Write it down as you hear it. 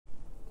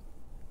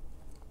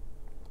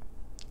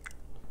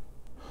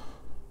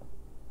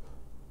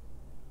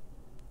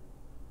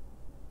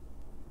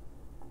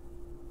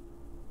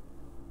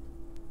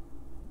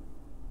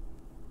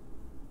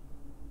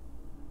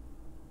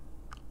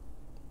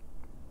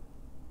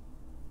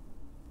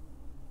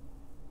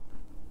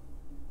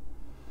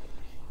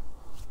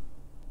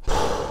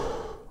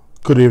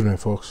Good evening,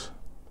 folks.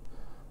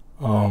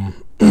 I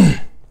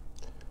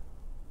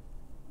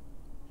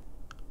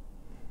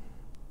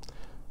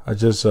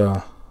just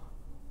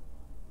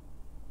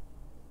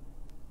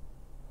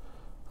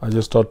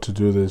thought to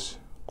do this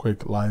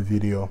quick live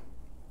video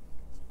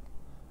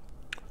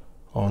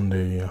on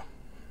the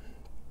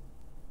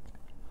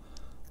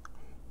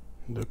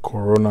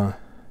corona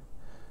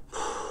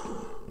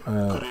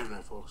Good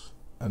evening, folks.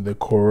 and the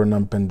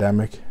corona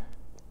pandemic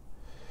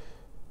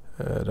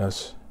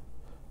that's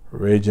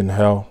raging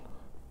hell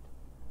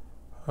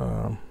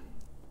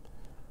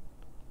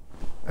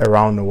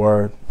around the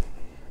world,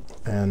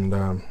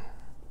 and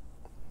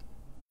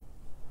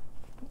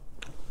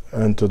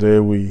today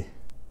we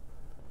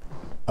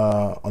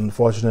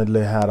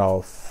unfortunately had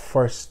our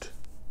first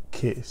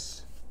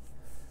case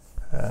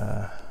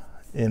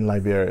in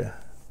Liberia.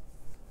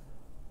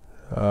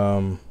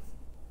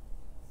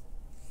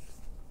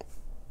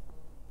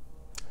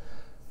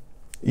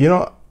 You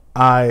know,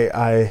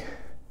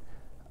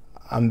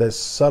 I'm the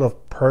sort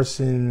of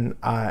person,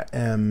 I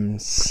am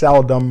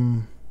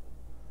seldom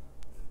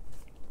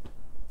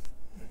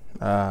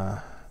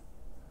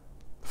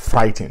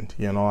frightened.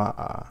 You know,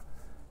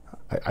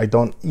 I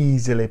don't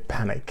easily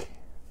panic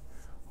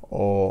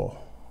or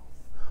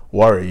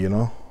worry, you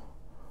know.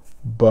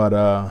 But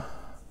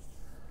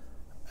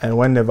and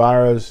when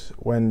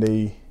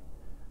the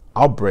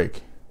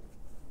outbreak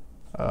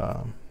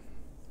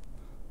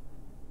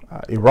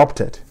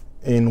erupted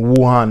in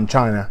Wuhan,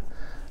 China,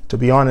 to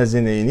be honest,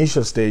 in the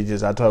initial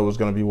stages, I thought it was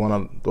going to be one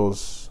of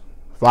those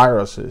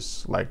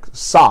viruses like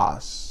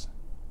SARS.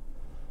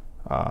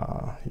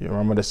 You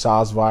remember the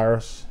SARS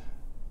virus?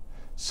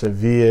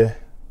 Severe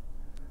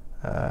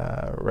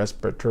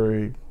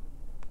respiratory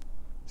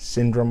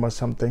syndrome or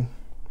something.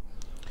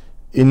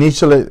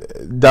 Initially,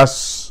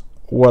 that's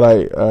what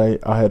I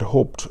had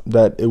hoped,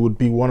 that it would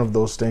be one of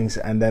those things,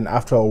 and then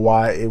after a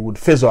while it would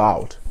fizzle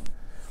out.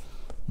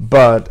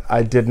 But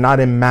I did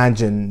not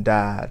imagine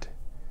that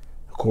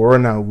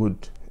corona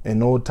would in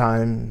no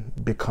time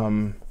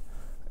become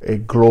a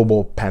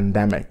global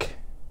pandemic.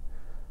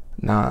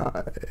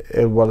 Now,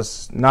 it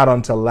was not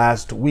until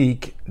last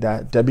week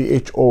that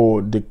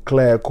WHO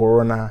declared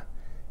corona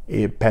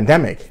a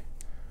pandemic.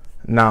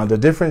 Now, the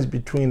difference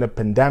between a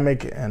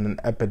pandemic and an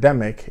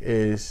epidemic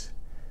is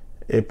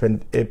a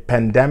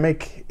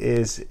pandemic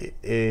is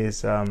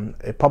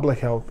a public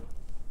health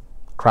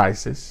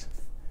crisis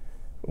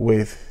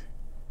with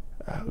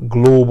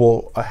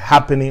global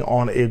happening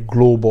on a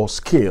global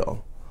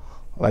scale,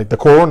 like the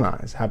corona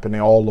is happening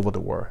all over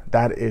the world.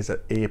 That is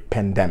a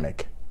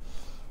pandemic.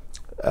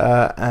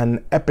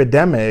 An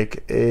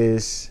epidemic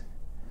is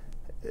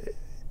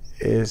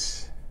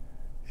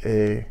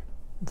a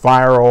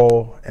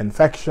viral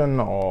infection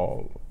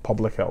or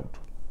public health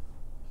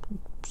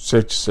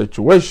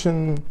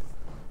situation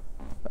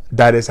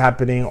that is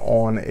happening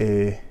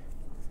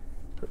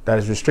that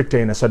is restricted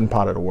in a certain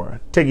part of the world.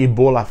 Take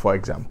Ebola, for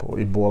example.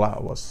 Ebola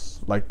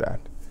was like that.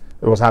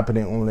 It was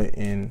happening only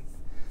in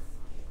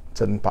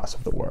certain parts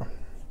of the world.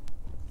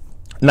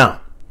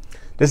 Now,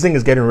 this thing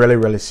is getting really,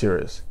 really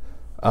serious,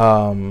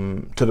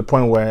 to the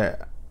point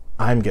where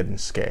I'm getting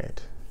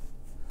scared.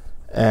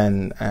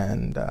 And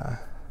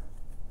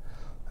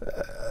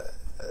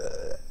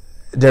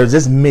there's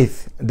this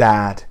myth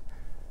that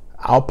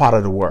our part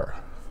of the world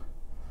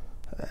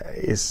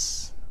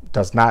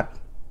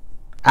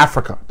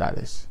Africa, that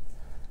is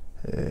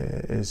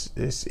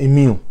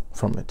immune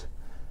from it.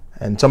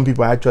 And some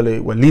people actually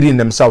were leading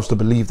themselves to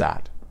believe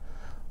that.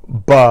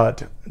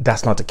 But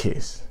that's not the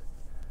case.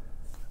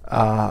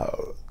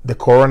 The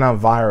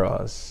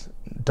coronavirus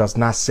does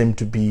not seem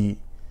to be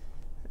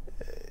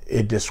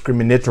a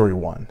discriminatory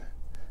one.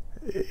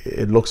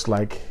 It looks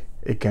like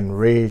it can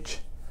rage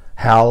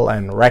hell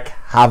and wreak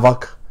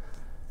havoc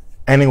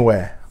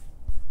anywhere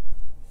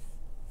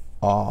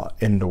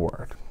in the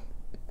world.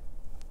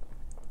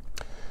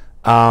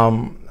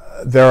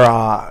 There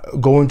are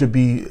going to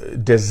be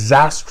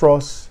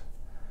disastrous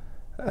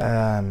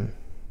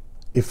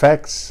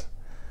effects.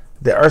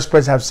 The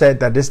experts have said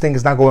that this thing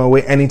is not going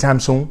away anytime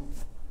soon.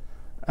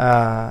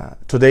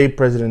 Today,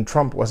 President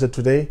Trump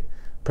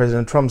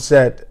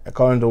said,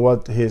 according to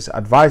what his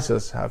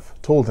advisors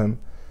have told him,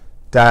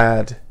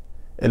 that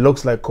it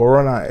looks like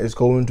corona is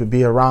going to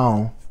be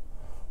around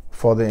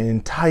for the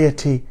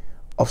entirety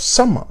of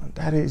summer.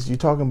 That is, you're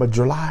talking about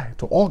July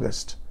to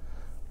August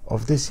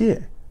of this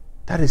year.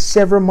 That is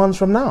several months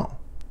from now.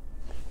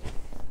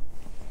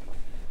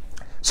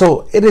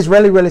 So it is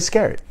really, really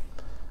scary.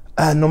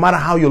 No matter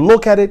how you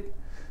look at it,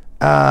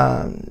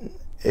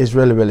 it's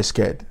really, really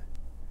scary.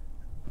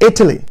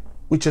 Italy,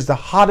 which is the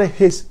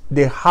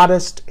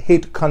hardest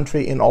hit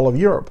country in all of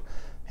Europe,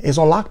 is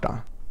on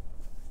lockdown.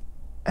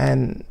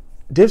 And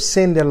they've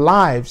seen their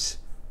lives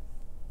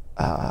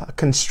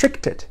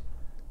constricted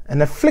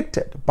and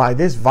afflicted by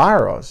this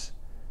virus,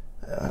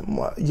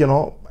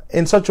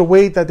 in such a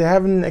way that they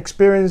haven't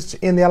experienced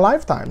in their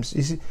lifetimes.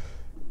 You see,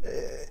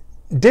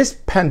 this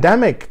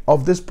pandemic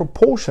of this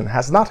proportion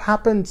has not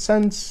happened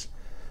since.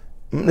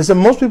 Listen,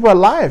 most people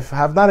alive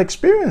have not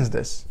experienced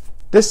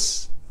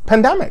this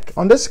pandemic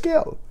on this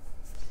scale.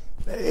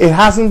 It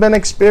hasn't been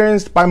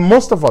experienced by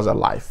most of us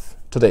alive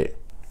today.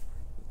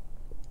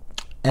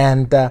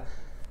 And the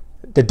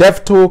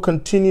death toll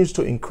continues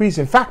to increase.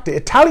 In fact, the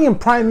Italian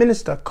Prime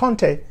Minister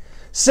Conte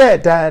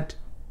said that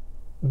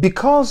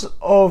because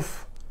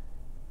of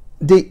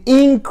the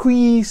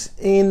increase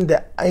in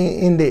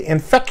the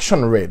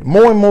infection rate,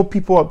 more and more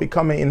people are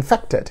becoming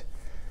infected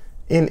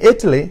in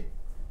Italy,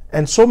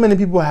 and so many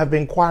people have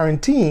been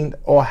quarantined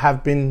or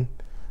have been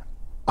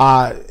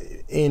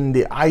in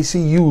the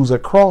ICUs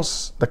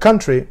across the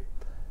country.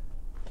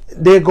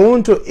 They're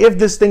going to, if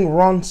this thing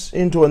runs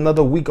into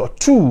another week or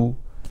two,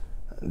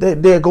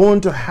 they're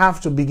going to have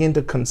to begin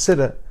to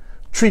consider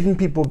treating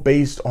people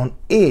based on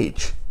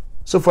age.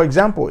 So, for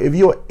example, if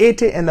you're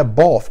 80 and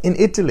above in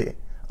Italy,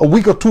 a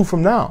week or two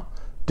from now,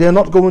 they're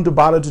not going to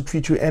bother to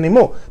treat you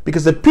anymore,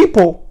 because the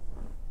people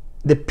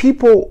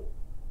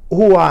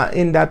who are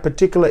in that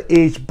particular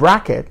age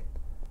bracket,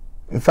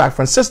 in fact,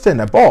 from 60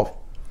 and above,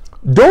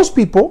 those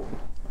people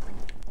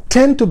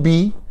tend to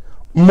be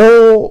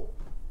more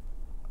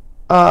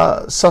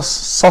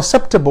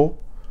susceptible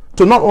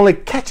to not only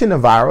catching the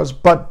virus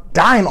but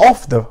dying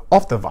off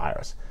the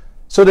virus.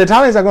 So the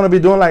Italians are going to be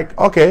doing like,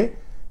 okay,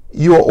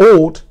 you're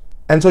old,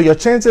 and so your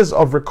chances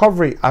of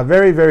recovery are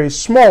very, very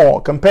small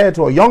compared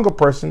to a younger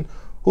person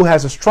who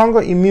has a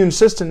stronger immune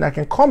system that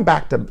can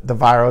combat the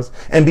virus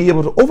and be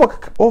able to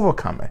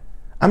overcome it.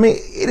 I mean,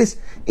 it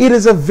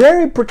is a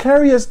very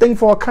precarious thing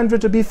for a country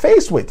to be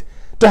faced with,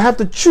 to have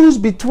to choose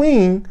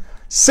between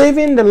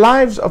saving the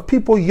lives of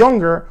people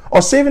younger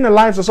or saving the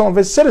lives of some of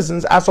its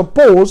citizens, as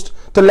opposed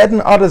to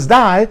letting others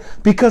die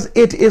because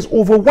it is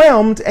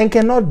overwhelmed and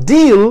cannot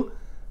deal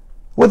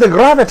with the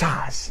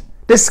gravitas,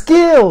 the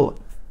skill,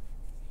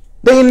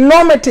 the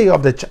enormity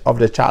of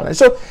the challenge.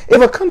 So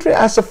if a country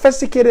as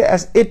sophisticated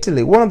as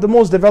Italy, one of the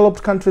most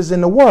developed countries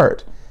in the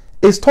world,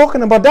 is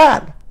talking about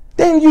that,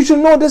 then you should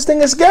know this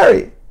thing is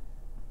scary.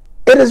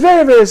 It is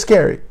very, very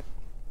scary.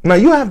 Now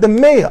you have the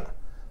mayor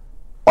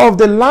of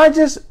the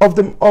largest of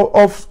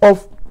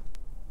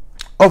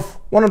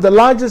one of the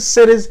largest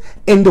cities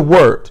in the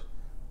world,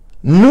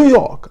 New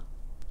York,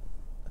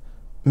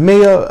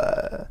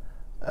 Mayor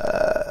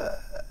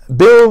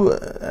Bill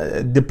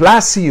de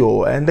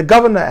Blasio, and the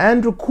governor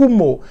Andrew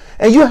Cuomo,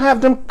 and you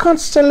have them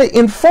constantly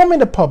informing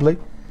the public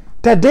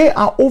that they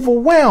are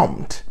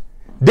overwhelmed.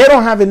 They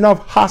don't have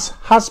enough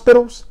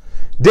hospitals.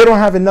 They don't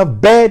have enough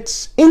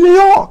beds in New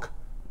York.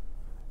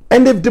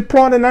 And they've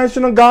deployed the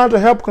National Guard to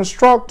help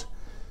construct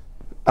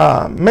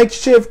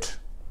makeshift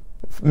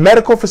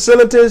medical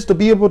facilities to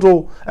be able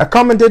to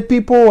accommodate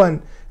people,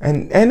 and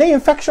the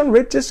infection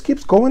rate just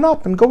keeps going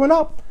up and going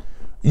up.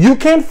 You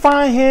can't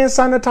find hand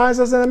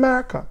sanitizers in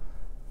America.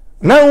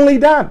 Not only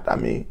that, I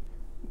mean,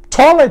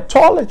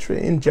 toiletry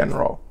in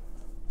general.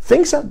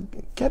 Things are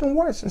getting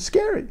worse and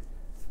scary.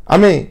 I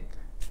mean,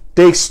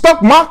 the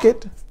stock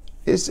market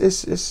is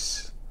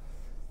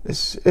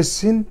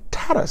in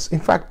tatters. In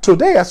fact,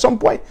 today at some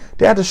point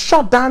they had to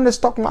shut down the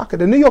stock market,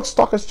 the New York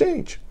Stock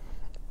Exchange.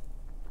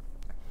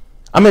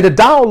 I mean, the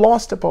Dow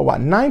lost about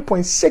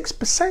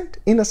 9.6%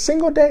 in a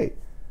single day.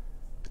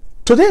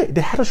 Today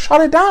they had to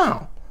shut it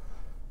down.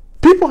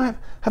 People have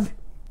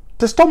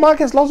the stock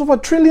market has lost over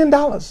 $1 trillion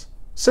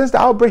since the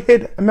outbreak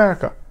hit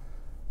America.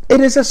 It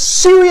is a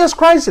serious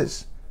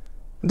crisis.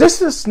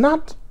 This is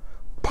not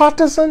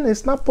partisan,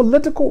 it's not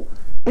political.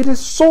 It is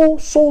so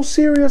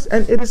serious,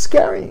 and it is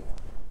scary.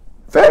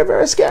 Very,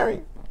 very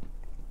scary.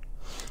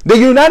 The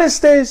United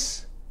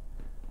States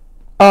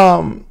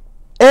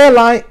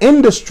airline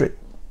industry,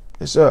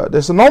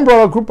 there's an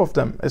umbrella group of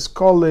them. It's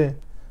called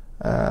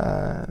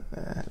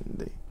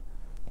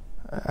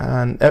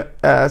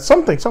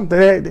something.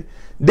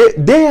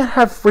 They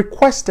have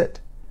requested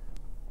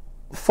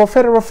for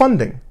federal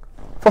funding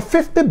for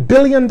 $50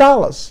 billion.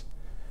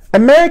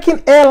 American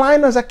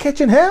airliners are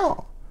catching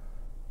hell.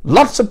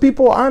 Lots of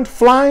people aren't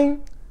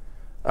flying.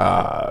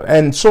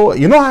 And so,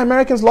 you know how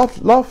Americans love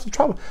to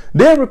travel.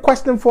 They're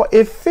requesting for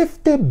a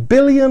 $50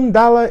 billion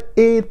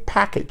aid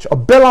package, a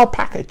bailout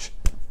package.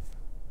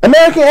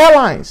 American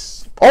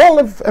Airlines, all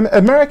of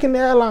American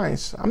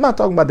Airlines. I'm not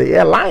talking about the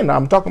airliner.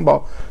 I'm talking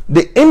about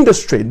the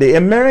industry, the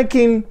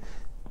American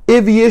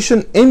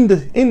aviation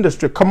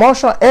industry,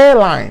 commercial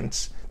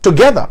airlines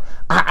together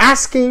are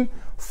asking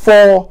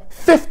for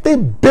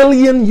 $50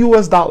 billion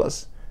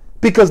US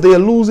because they are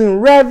losing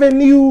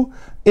revenue.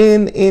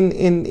 In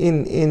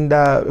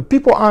the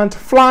people aren't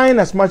flying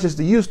as much as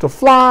they used to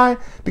fly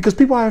because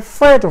people are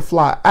afraid to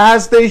fly,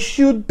 as they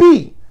should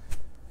be.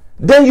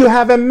 Then you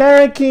have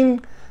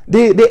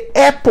the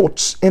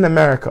airports in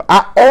America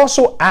are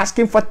also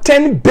asking for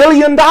 $10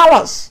 billion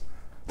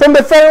from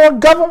the federal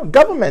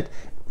government.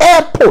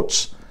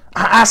 Airports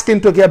are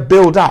asking to get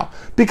built out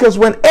because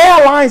when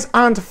airlines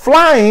aren't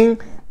flying,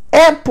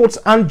 airports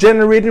aren't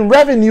generating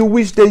revenue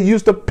which they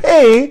used to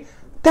pay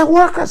their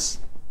workers.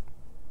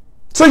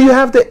 So you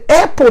have the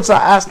airports are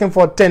asking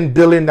for a $10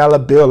 billion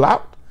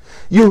bailout.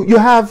 You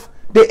have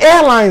the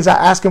airlines are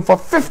asking for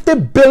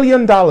 $50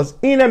 billion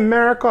in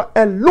America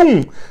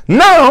alone.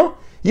 Now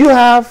you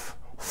have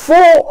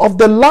 4 of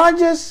the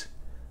largest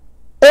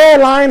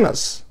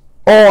airliners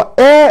or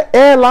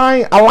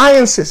airline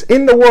alliances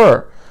in the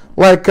world,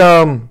 like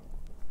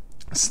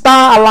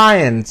Star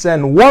Alliance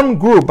and One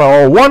Group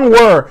or One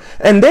World,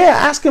 and they are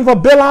asking for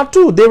bailout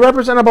too. They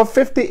represent about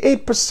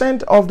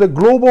 58% of the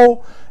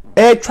global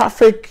air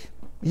traffic,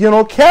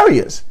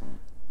 carriers,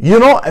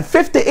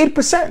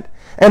 58%,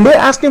 and they're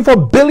asking for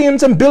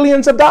billions and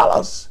billions of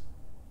dollars,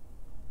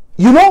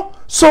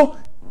 so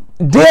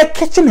they're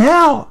catching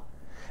hell.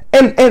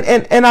 And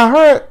I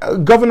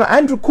heard Governor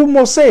Andrew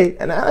Cuomo say,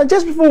 and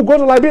just before we go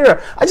to Liberia,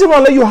 I just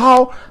want to let you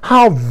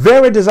how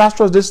very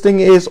disastrous this thing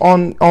is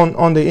on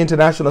the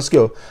international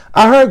scale.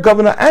 I heard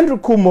Governor Andrew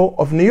Cuomo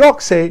of New York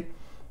say,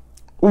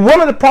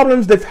 one of the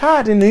problems they've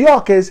had in New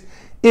York is,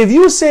 if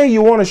you say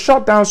you want to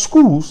shut down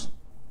schools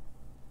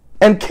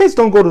and kids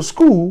don't go to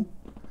school,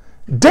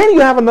 then you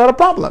have another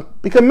problem,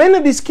 because many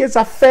of these kids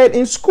are fed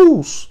in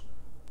schools.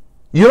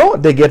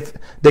 They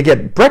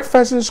get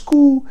breakfast in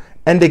school,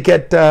 and they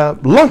get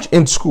lunch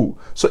in school.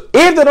 So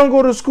if they don't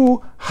go to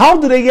school, how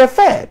do they get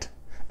fed?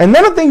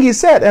 Another thing he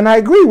said, and I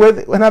agree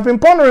with, and I've been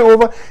pondering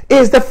over,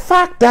 is the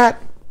fact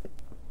that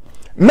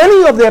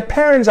many of their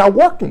parents are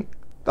working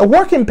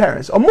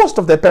parents, or most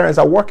of their parents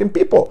are working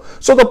people.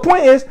 So the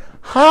point is,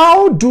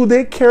 how do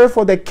they care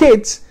for their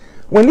kids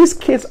when these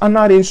kids are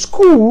not in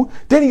school?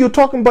 Then you're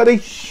talking about a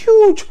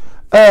huge,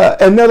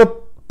 another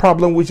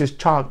problem, which is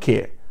child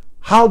care.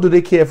 How do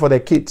they care for their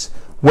kids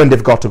when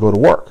they've got to go to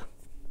work?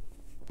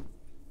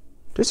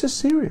 This is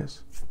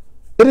serious.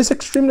 It is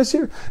extremely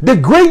serious. The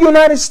great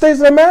United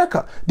States of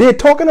America, they're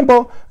talking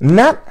about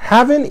not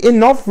having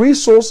enough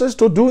resources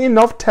to do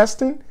enough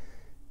testing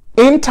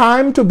in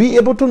time to be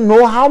able to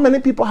know how many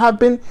people have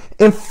been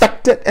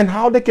infected and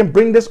how they can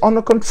bring this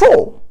under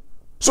control.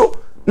 So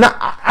now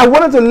I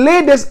wanted to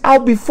lay this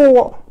out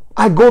before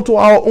I go to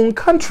our own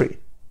country.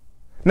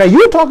 Now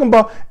you're talking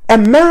about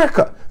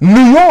America,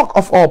 New York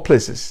of all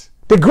places,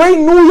 the great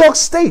New York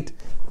State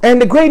and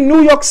the great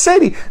New York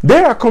City.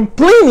 They are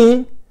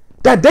complaining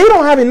that they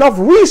don't have enough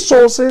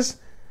resources,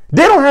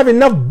 they don't have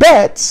enough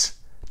beds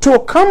to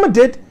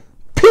accommodate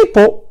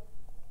people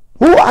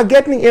who are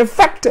getting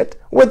infected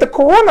with the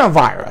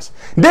coronavirus.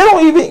 They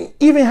don't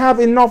even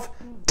have enough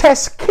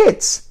test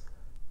kits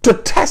to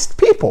test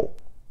people.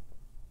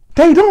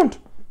 They don't.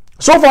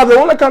 So far, the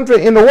only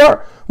country in the world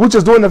which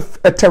is doing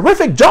a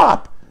terrific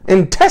job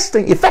in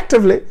testing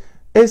effectively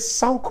is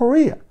South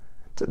Korea.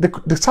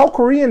 The South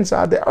Koreans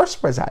are the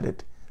experts at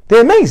it.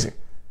 They're amazing.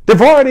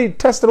 They've already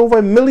tested over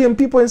 1 million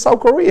people in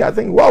South Korea. I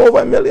think well over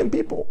 1 million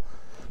people.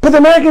 But the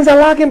Americans are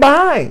lagging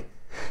behind.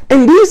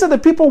 And these are the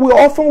people we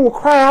often will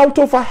cry out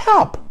to for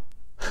help.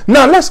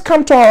 Now let's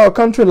come to our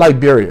country,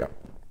 Liberia.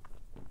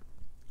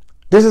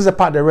 This is the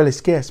part that really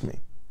scares me.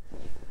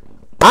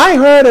 I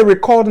heard a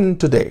recording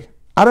today.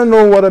 I don't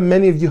know whether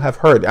many of you have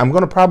heard it. I'm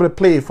going to probably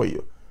play it for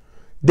you.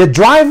 The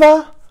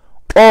driver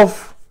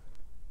of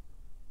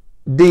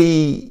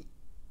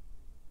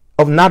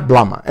Nat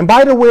Blama. And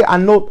by the way, I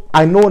know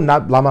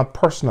Nat Blama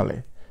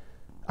personally.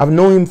 I've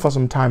known him for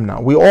some time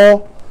now. We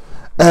were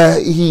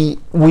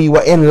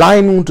in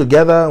line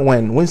together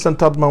when Winston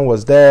Tubman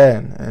was there,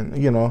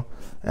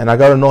 and I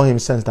got to know him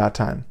since that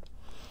time.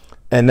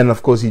 And then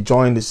of course he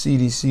joined the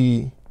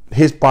CDC.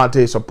 His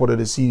party supported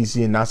the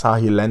CDC, and that's how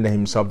he landed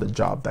himself the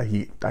job that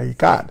he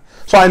got.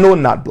 So I know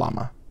Nat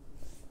Blama.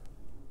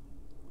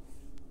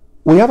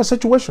 We have a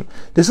situation.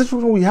 The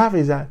situation we have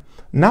is that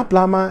Nat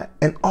Blama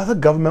and other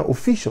government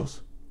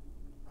officials,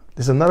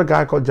 there's another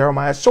guy called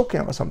Jeremiah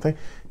Shokin or something,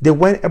 they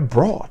went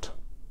abroad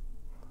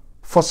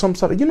for some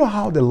sort of, you know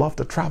how they love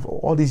to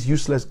travel, all these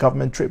useless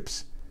government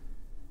trips.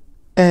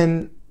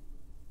 And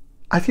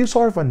I feel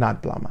sorry for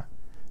Nat Blama.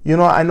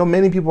 I know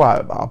many people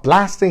are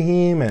blasting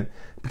him, and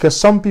because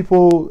some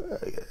people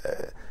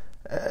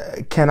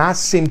cannot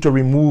seem to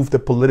remove the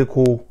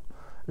political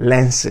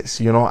lenses.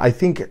 I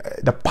think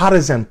the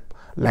partisan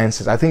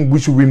lenses. I think we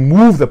should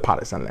remove the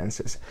partisan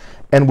lenses,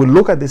 and we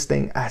look at this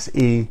thing as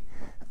a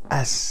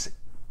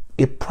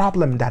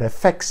problem that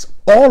affects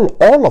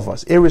all of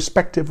us,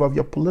 irrespective of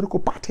your political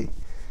party.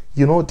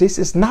 This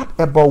is not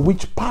about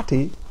which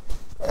party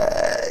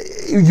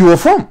you are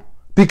from,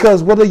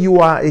 because whether you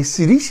are a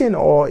citizen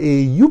or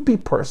a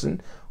UP person,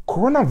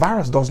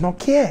 coronavirus does not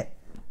care.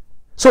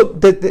 So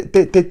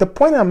the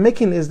point I'm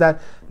making is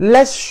that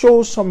let's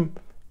show some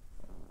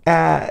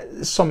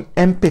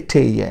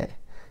empathy here.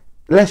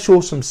 Let's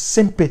show some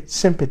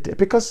sympathy,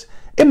 because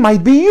it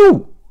might be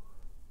you.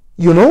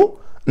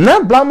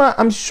 Nat Blama,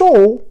 I'm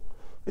sure,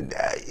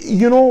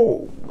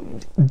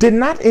 did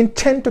not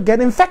intend to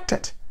get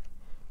infected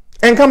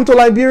and come to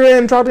Liberia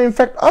and try to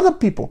infect other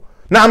people.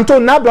 Now, I'm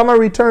told Nat Blama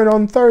returned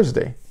on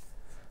Thursday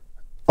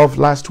of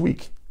last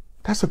week.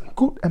 That's a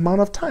good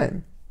amount of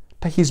time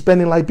that he's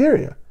been in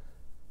Liberia.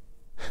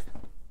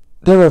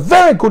 There are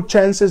very good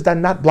chances that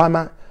Nat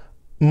Blama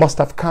must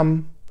have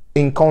come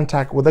in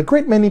contact with a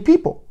great many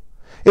people.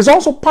 It's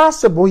also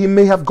possible he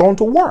may have gone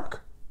to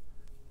work.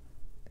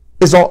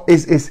 Is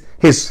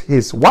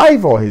his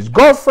wife or his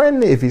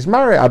girlfriend, if he's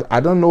married, I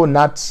don't know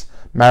Nat's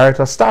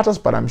marital status,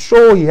 but I'm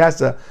sure he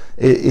has a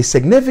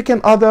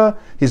significant other.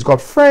 He's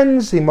got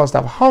friends. He must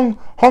have hung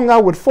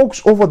out with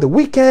folks over the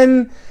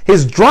weekend.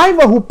 His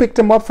driver who picked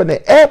him up from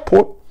the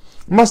airport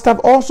must have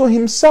also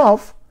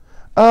himself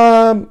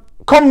come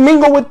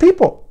mingle with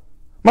people.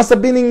 Must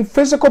have been in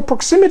physical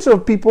proximity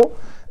of people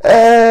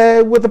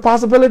with the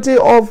possibility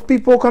of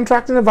people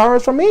contracting the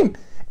virus from him,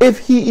 if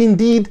he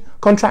indeed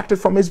contracted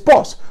from his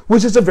boss,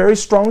 which is a very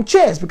strong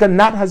chance because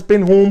Nat has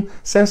been home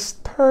since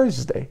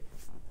Thursday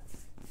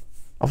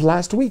of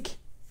last week.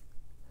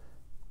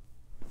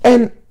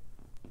 And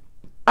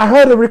I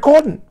heard a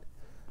recording.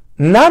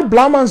 Nat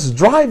Blaman's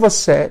driver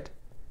said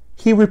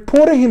he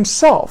reported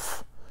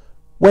himself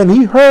when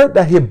he heard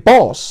that his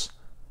boss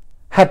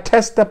had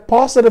tested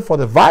positive for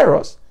the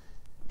virus.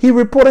 He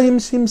reported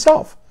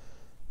himself.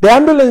 The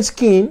ambulance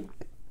came,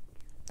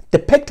 they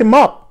picked him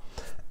up,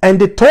 and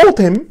they told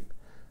him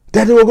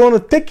that they were going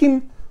to take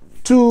him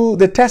to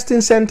the testing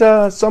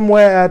center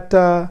somewhere at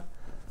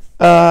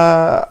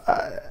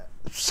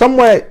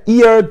somewhere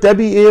here,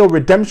 WA or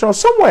Redemption or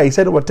somewhere. He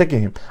said they were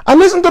taking him. I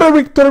listened to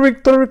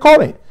the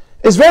recording.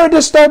 It's very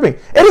disturbing.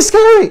 It is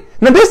scary.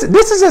 Now this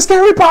is a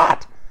scary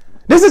part.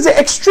 This is the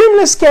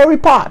extremely scary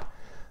part.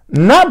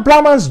 Nat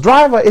Blaman's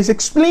driver is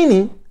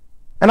explaining,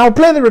 and I'll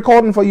play the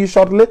recording for you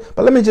shortly,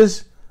 but let me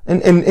just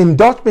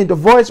indulge me the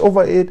voice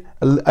over it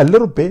a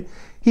little bit.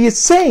 He is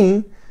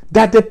saying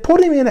that they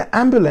put him in an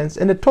ambulance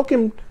and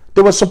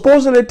they were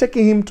supposedly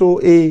taking him to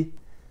a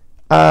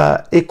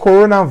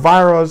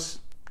coronavirus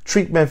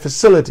treatment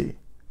facility,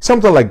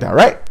 something like that,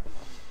 right?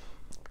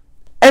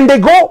 And they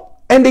go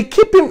and they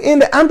keep him in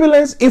the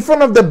ambulance in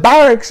front of the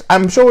barracks.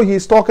 I'm sure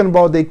he's talking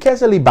about the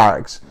Kessley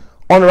barracks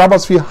on the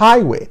Robertsfield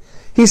Highway.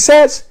 He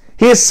says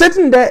he is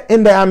sitting there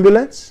in the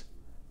ambulance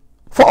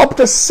for up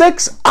to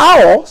 6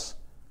 hours.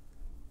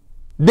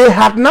 They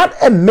had not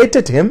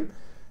admitted him.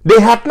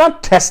 They had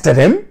not tested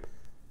him.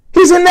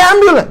 He's in the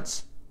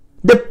ambulance.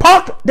 They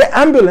parked the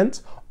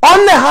ambulance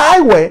on the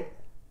highway.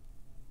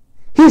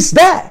 He's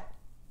there.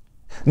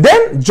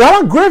 Then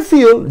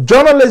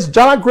journalist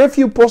Jonah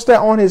Grayfield posted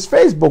on his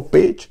Facebook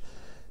page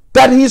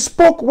that he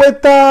spoke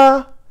with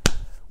Nat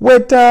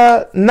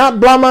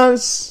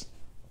Blaman's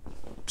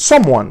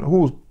someone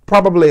who's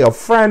probably a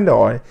friend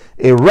or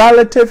a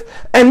relative.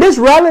 And this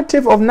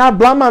relative of Nat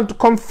Blaman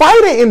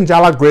confided in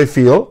Jonah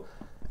Grayfield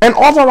and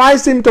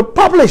authorized him to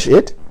publish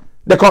it.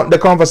 The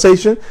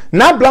conversation.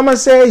 Nat Blaman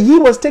said he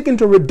was taken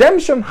to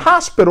Redemption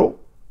Hospital,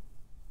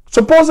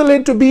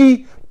 supposedly to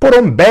be put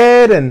on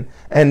bed and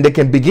they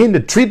can begin the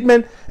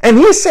treatment. And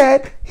he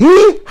said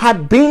he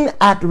had been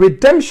at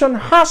Redemption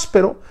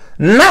Hospital,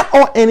 not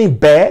on any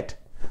bed,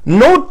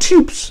 no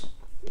tubes,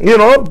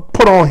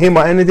 put on him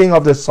or anything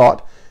of the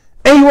sort.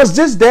 And he was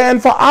just there, and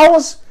for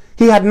hours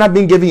he had not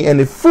been given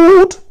any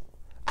food.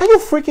 Are you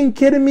freaking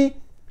kidding me?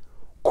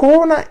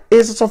 Corona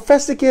is a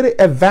sophisticated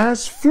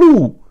advanced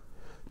flu.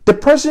 The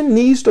person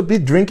needs to be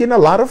drinking a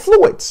lot of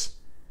fluids.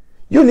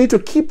 You need to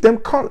keep them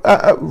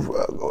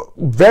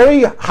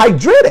very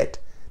hydrated.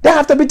 They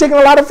have to be taking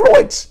a lot of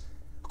fluids.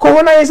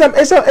 Corona is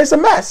a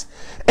mess.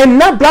 And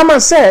Nat Blaman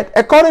said,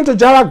 according to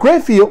Jonah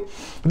Grayfield,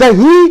 that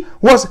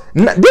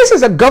this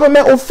is a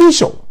government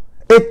official,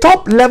 a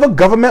top-level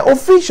government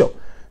official,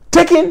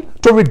 taken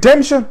to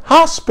Redemption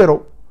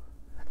Hospital,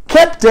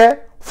 kept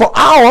there for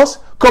hours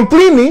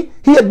completely.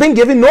 He had been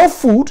given no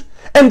food,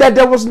 and that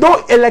there was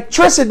no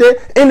electricity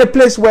in the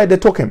place where they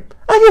took him.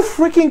 Are you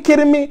freaking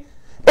kidding me?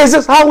 Is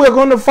this how we're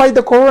going to fight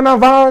the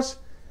coronavirus?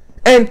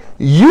 And now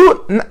you're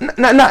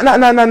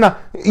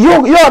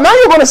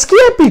going to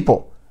scare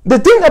people. The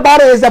thing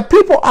about it is that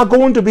people are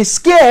going to be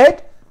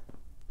scared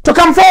to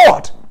come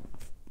forward.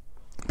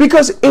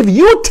 Because if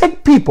you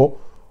take people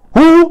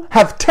who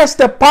have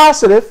tested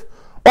positive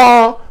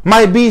or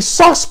might be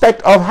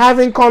suspect of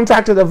having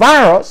contracted the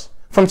virus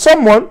from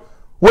someone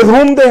with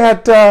whom they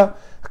had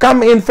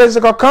come in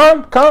physical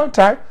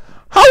contact,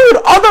 how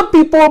would other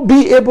people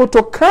be able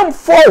to come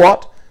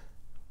forward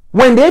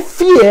when they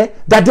fear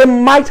that they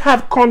might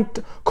have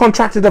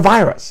contracted the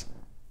virus?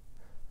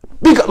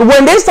 Because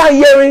when they start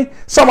hearing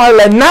somebody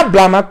like Nat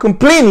Blaman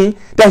complaining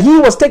that he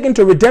was taken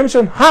to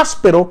Redemption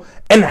Hospital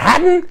and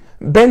hadn't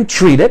been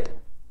treated,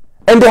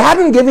 and they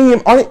hadn't given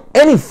him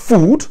any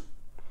food,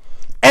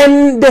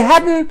 and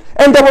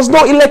there was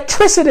no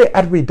electricity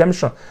at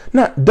Redemption.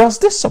 Now, does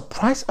this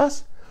surprise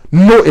us?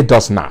 No, it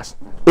does not.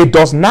 It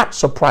does not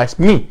surprise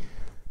me.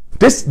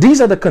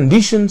 These are the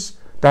conditions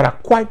that are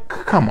quite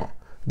common,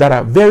 that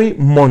are very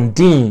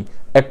mundane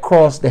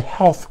across the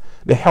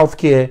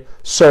healthcare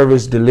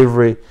service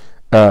delivery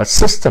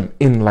system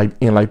in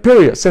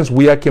Liberia. Since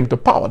we came to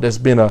power, there's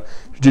been a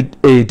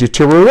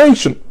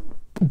deterioration.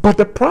 But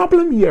the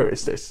problem here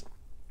is this.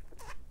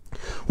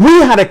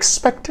 We had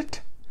expected,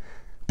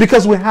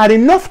 because we had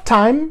enough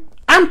time,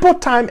 ample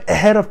time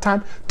ahead of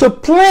time, to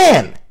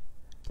plan,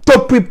 to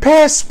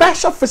prepare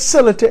special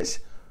facilities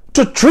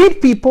to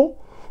treat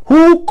people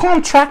who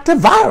contract the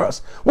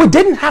virus. We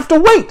didn't have to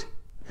wait.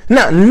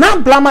 Now, Nat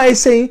Blaman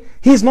is saying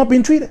he's not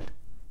been treated.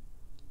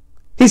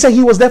 He said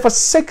he was there for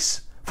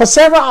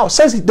several hours.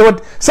 Since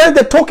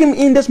they took him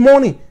in this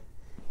morning,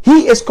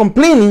 he is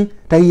complaining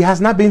that he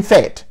has not been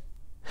fed.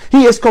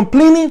 He is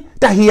complaining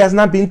that he has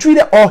not been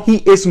treated, or he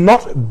is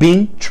not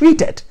being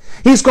treated.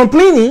 He's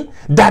complaining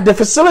that the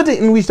facility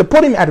in which they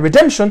put him at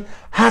redemption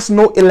has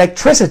no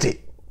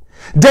electricity.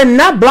 Then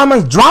Nat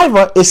Blahman's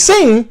driver is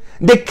saying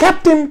they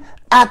kept him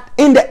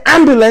in the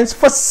ambulance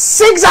for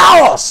 6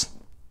 hours.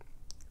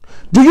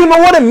 Do you know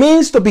what it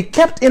means to be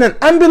kept in an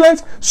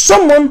ambulance?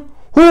 Someone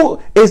who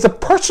is the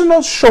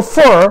personal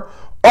chauffeur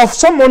of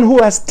someone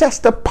who has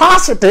tested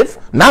positive,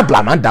 Nat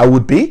Blahman, that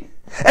would be,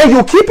 and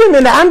you keep him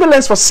in the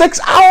ambulance for 6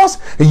 hours,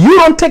 you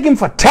don't take him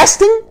for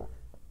testing?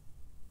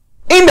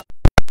 And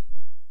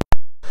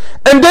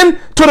then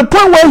to the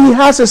point where he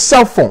has his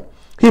cell phone.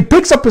 He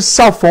picks up his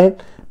cell phone,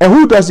 and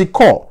who does he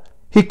call?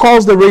 He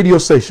calls the radio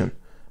station.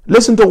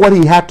 Listen to what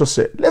he had to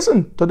say.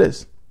 Listen to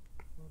this.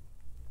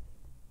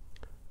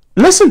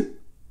 Listen.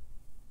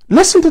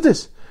 Listen to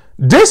this.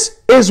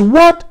 This is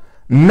what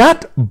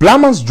Nat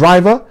Blahman's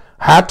driver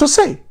had to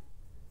say.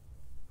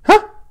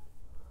 Huh?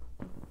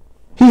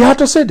 He had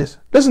to say this.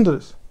 Listen to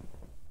this.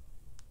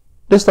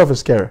 This stuff is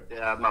scary.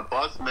 Yeah, my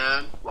boss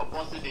man was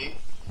positive.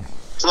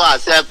 So I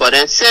said, but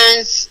then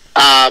since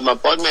my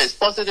boss man is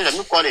positive, let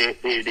me call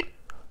it.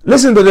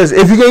 Listen to this.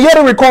 If you can hear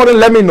the recording,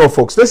 let me know,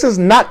 folks. This is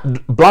Nat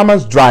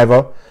Blahman's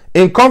driver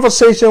in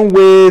conversation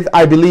with,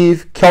 I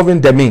believe,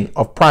 Kelvin Deming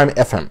of Prime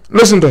FM.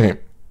 Listen to him.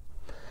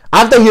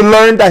 After he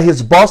learned that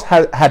his boss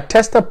had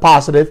tested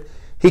positive,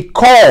 he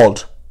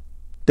called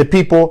the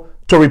people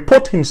to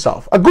report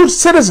himself. A good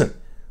citizen.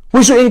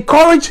 We should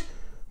encourage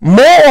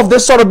more of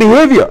this sort of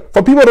behavior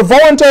for people to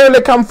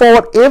voluntarily come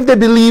forward if they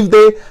believe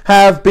they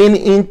have been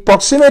in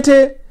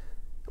proximity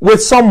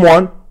with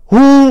someone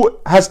who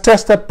has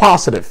tested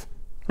positive.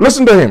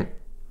 Listen to him.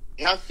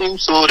 He has him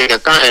so they can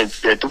come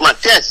and do my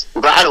test,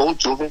 but I don't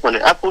drove him from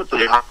the airport to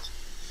the house.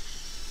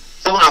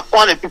 So when I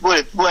called the people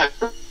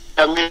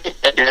tell me,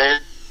 and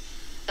then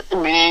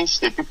 30 minutes,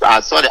 the people, I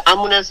saw the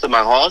ambulance to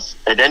my house,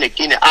 and then they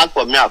came and asked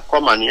for me. I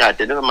come and I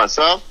identified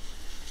myself,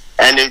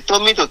 and they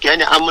told me to get in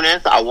the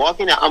ambulance. I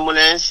walk in the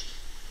ambulance.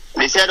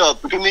 They said, "Oh,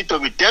 bring me to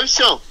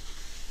redemption."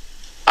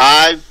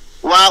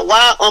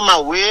 While on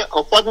my way,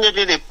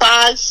 unfortunately, they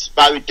passed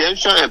by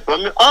redemption and brought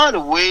me all the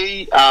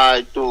way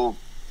to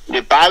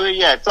the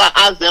barrier. So I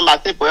asked them, I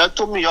said, "Boy, you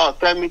told me you'll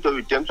tell me to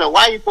redemption.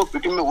 Why you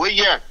putting me way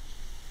here?"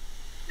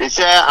 They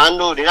said, "I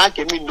know, they not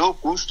give me no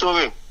good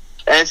story."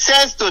 And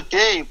since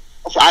today,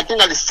 I think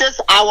that the 6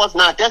 hours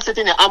now, they're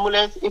sitting in the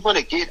ambulance in front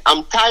of the gate.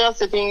 I'm tired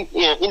sitting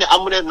in the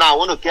ambulance now. I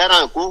want to get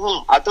out and go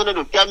home. I told them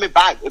to carry me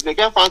back. If they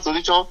can't find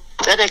solution,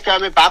 then they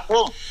carry me back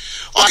home.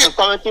 So okay. I can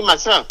quarantine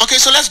myself. Okay,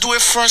 so let's do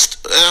it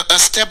first,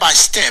 step by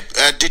step.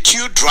 Did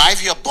you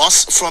drive your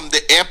boss from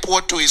the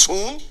airport to his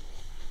home?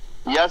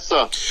 Yes,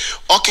 sir.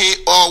 Okay,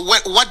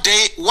 what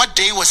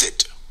day was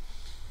it?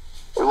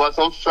 It was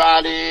on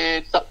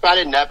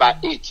Friday night by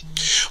 8.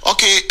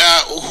 Okay,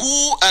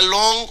 who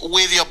along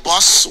with your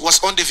boss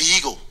was on the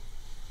vehicle?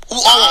 Who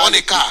all on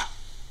the car?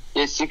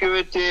 His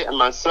security and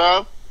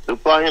myself, we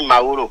call him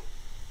Mauro.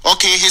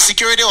 Okay, his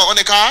security were on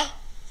the car?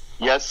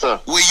 Yes, sir.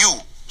 Were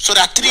you? So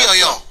that three of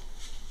you?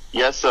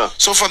 Yes, sir.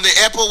 So from the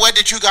airport, where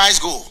did you guys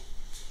go?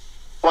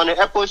 From the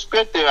airport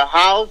straight to your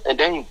house, and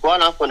then he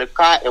got out from the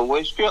car and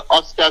went straight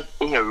upstairs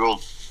in his room.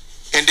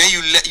 And then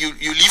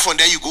you leave from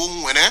there, you go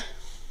home, eh?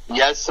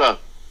 Yes, sir.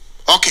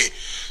 Okay.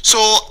 So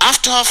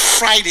after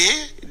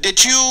Friday,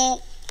 did you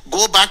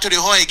go back to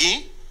the hall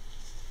again?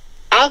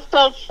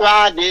 After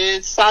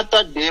Friday,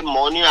 Saturday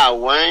morning, I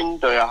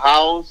went to your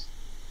house.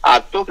 I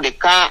took the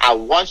car. I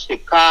washed the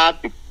car.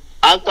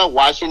 After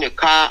washing the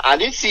car, I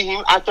didn't see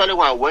him. Actually,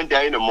 when I went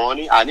there in the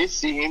morning, I didn't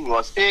see him. He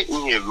was still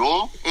in his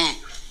room.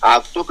 I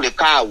took the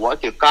car, I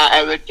washed the car,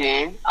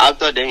 everything.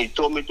 After then, he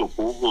told me to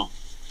go home.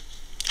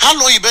 How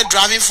long you been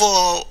driving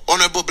for,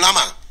 Honorable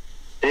Blahman?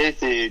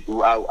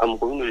 I'm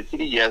going to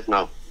 3 years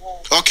now.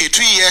 Okay,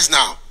 3 years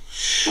now.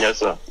 Yes,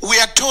 sir. We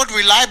are told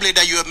reliably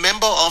that you're a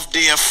member of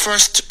the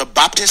First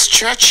Baptist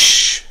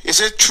Church. Is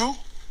it true?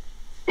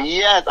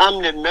 Yes,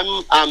 I'm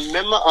a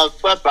member of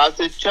First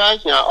Baptist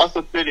Church, and I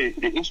also play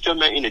the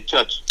instrument in the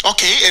church.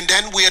 Okay, and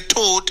then we are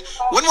told,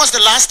 when was the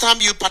last time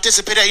you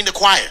participated in the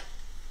choir?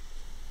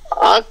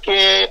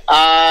 Okay,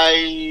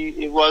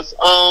 it was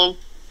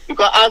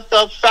because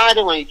after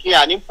Friday when you came,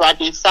 I didn't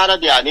practice.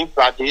 Saturday I didn't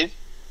practice.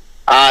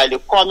 They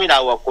called me that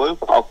I was going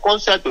for a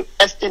concert to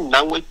St.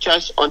 Nangwe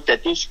Church on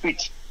 13th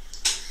Street.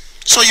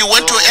 So you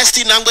went to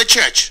St. Nangwe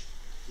Church?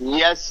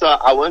 Yes, sir.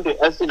 I went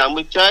to St.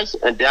 Nangwe Church,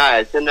 and then I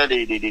attended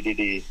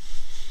the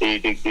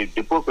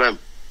program.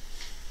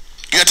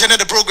 You attended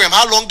the program.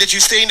 How long did you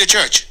stay in the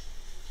church?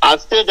 I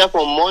stayed there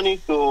from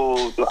morning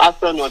to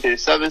afternoon. The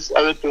service,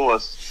 everything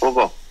was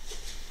over.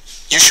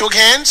 You shook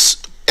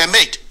hands? And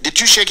mate, did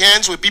you shake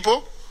hands with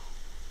people?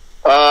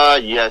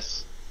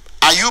 Yes.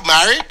 Are you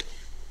married?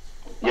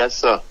 Yes,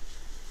 sir.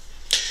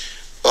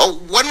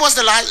 When was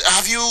the last?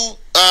 Have you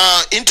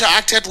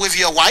interacted with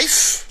your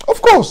wife?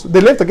 Of course,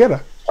 they live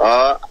together.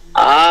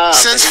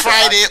 Since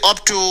Friday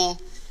up to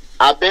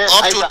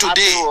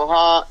today. With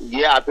her.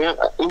 Yeah, I've been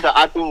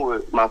interacting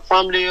with my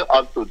family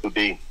up to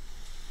today.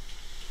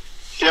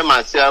 share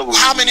myself with.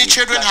 How many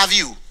children have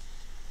you?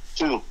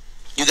 2.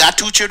 You got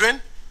 2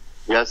 children?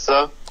 Yes,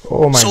 sir.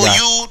 Oh my so God.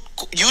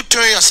 So you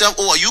turn yourself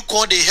over. You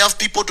call the health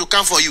people to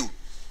come for you?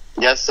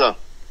 Yes, sir.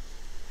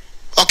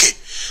 Okay.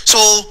 So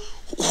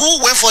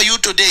who went for you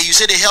today? You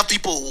said the health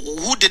people.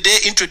 Who did they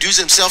introduce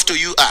themselves to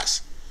you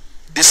as?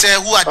 They say,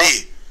 who are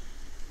they?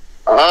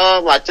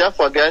 I just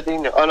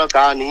forgetting the other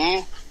guy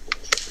name.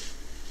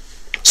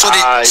 So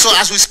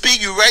as we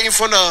speak, you're right in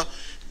front of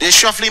the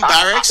shuffling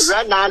barracks?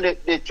 Right now,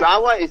 the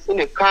driver is in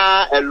the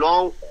car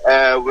along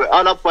with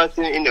other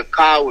person in the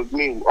car with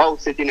me. We all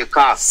sit in the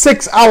car.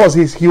 6 hours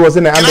he was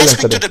in the Can I ambulance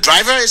speak today. to the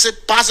driver? Is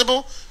it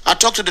possible? I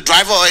talk to the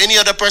driver or any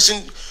other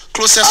person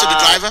closest to the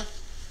driver?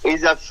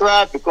 It's a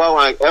threat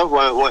because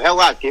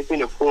whenever I give him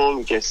the phone,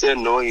 you can say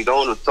no, you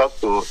don't want to talk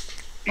to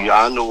you.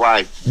 I don't know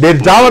why. The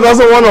driver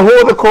doesn't want to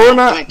hold the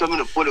corona. He told me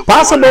to put the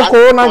Possible phone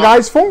corona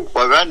guy's phone.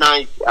 But right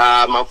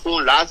now, my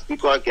phone last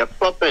week I kept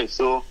popping.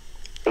 So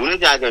the only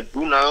thing I can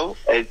do now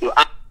is to.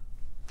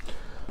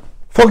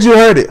 Folks, you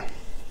heard it.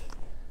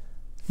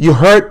 You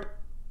heard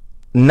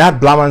Nat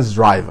Blaman's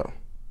driver.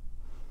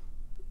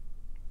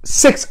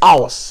 6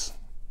 hours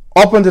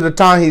up until the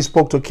time he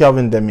spoke to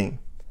Kelvin Deming.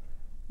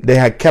 They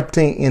had kept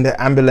him in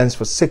the ambulance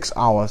for 6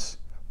 hours,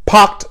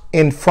 parked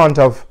in front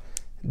of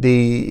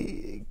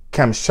the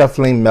Camp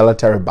Sheffling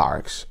military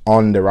barracks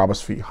on the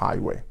Roberts Street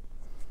Highway.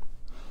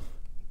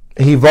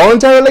 He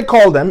voluntarily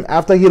called them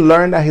after he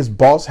learned that his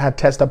boss had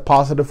tested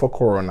positive for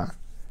corona.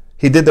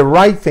 He did the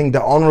right thing,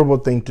 the honorable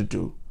thing to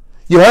do.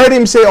 You heard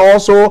him say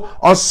also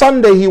on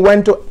Sunday he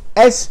went to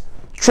S.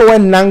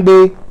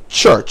 Troenangbe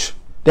Church.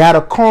 They had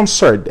a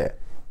concert there.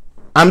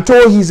 I'm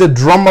told he's a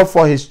drummer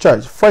for his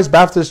church, First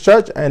Baptist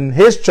Church, and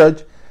his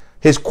church,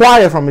 his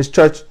choir from his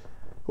church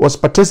was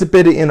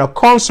participating in a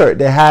concert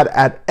they had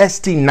at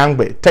St.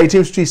 Nangbe,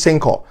 13th Street,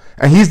 St. Paul,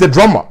 and he's the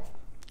drummer.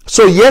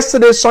 So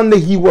yesterday, Sunday,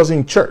 he was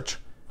in church.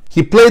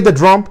 He played the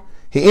drum,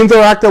 he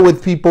interacted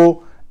with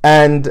people,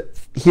 and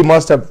he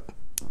must have,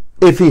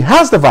 if he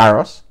has the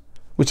virus,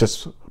 which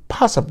is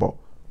possible,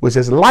 which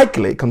is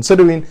likely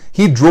considering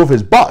he drove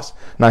his bus.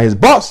 Now his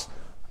bus,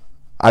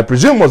 I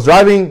presume, was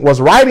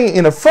riding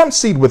in a front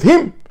seat with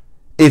him.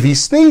 If he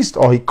sneezed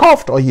or he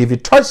coughed or if he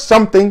touched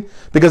something,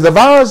 because the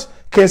virus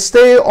can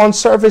stay on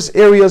surface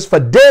areas for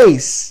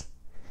days.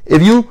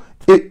 If you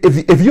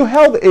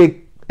held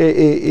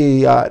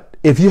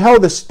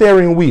the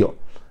steering wheel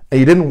and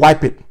you didn't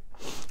wipe it,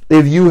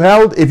 if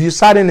you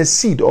sat in a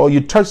seat or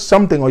you touched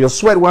something or your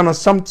sweat went on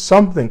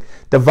something,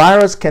 the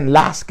virus can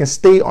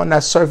stay on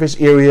that surface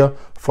area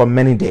for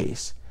many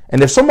days.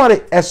 And if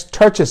somebody else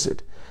touches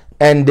it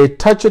and they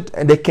touch it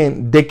and they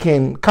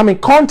can come in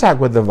contact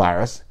with the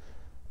virus,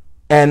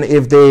 and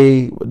if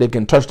they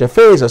can touch their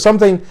face or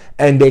something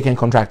and they can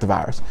contract the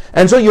virus.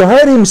 And so you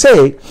heard him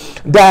say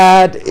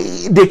that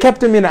they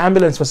kept him in the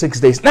ambulance for 6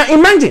 days. Now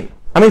imagine,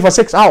 for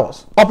 6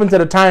 hours, up until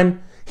the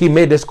time he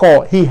made this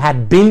call, he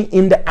had been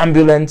in the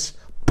ambulance,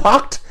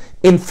 parked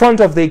in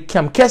front of the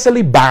Camp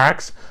Kessley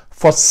barracks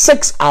for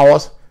 6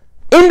 hours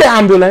in the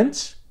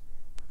ambulance,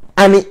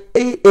 and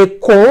a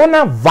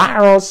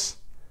coronavirus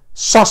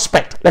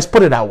suspect, let's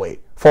put it that way,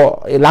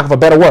 for a lack of a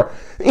better word.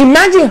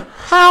 Imagine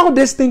how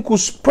this thing could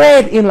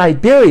spread in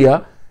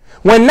Liberia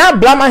when Nat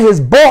Blama,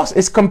 his boss,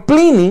 is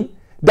complaining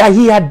that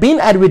he had been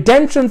at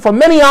Redemption for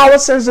many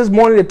hours since this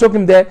morning they took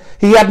him there.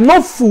 He had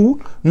no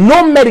food,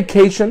 no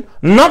medication,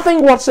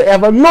 nothing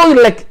whatsoever, no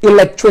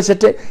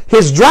electricity.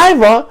 His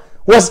driver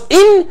was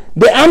in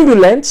the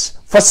ambulance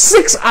for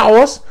 6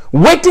 hours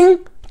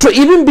waiting to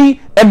even be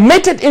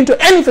admitted into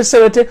any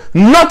facility.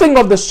 Nothing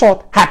of the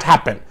sort had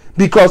happened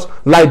because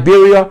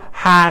Liberia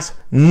has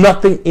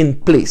nothing in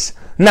place.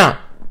 Now,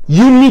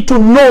 you need to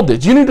know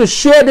this. You need to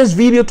share this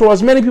video to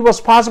as many people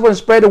as possible and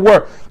spread the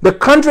word. The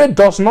country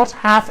does not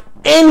have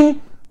any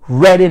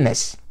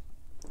readiness.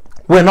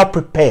 We're not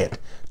prepared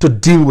to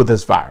deal with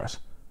this virus.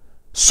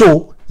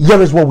 So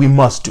here is what we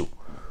must do.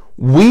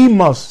 We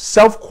must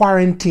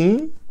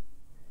self-quarantine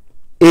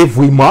if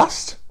we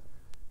must.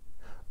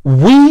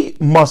 We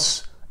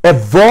must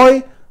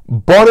avoid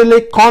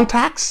bodily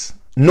contacts,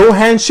 no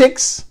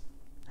handshakes.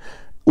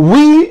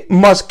 We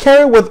must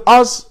carry with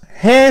us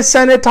hand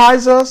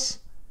sanitizers.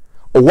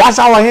 Wash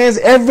our hands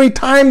every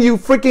time you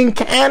freaking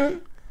can.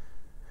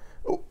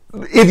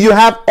 If you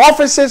have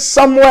offices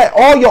somewhere,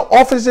 all your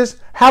offices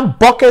have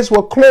buckets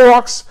with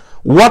Clorox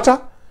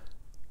water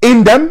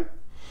in them.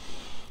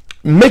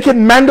 Make it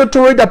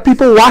mandatory that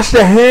people wash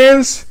their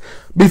hands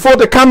before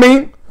they come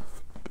in.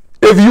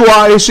 If you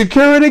are a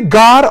security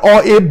guard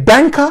or a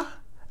banker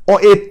or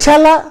a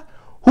teller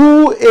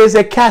who is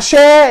a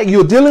cashier,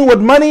 you're dealing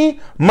with money.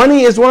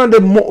 Money is one of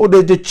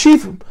the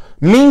chief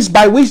means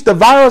by which the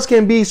virus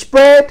can be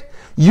spread.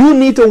 You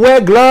need to wear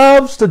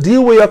gloves to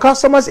deal with your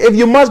customers if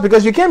you must,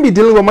 because you can't be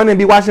dealing with money and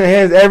be washing your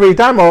hands every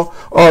time or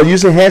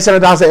using hand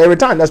sanitizer every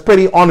time. That's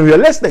pretty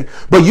unrealistic.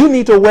 But you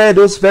need to wear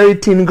those very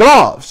thin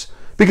gloves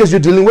because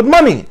you're dealing with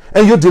money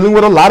and you're dealing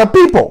with a lot of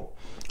people.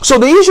 So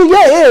the issue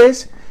here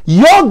is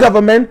your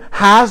government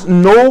has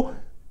no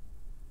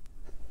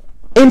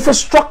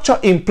infrastructure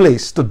in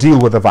place to deal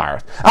with the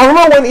virus. I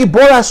remember when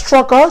Ebola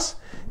struck us,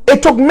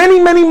 it took many,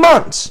 many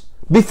months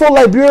before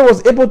Liberia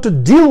was able to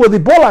deal with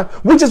Ebola,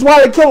 which is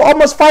why it killed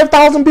almost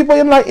 5,000 people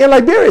in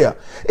Liberia.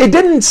 It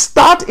didn't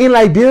start in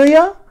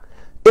Liberia.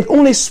 It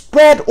only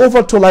spread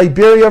over to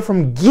Liberia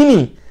from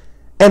Guinea.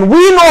 And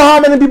we know how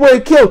many people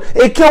it killed.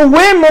 It killed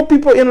way more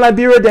people in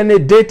Liberia than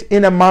it did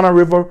in the Mana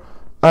River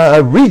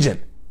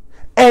region.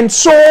 And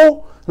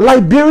so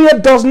Liberia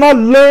does not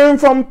learn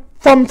from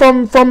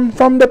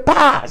the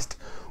past.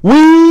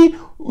 We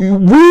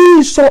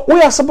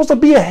are supposed to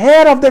be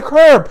ahead of the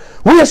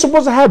curve. We are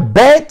supposed to have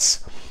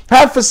beds,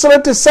 have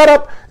facilities set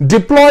up,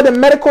 deploy the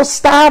medical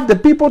staff, the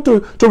people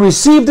to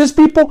receive these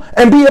people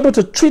and be able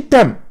to treat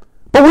them.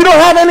 But we don't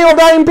have any of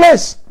that in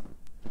place.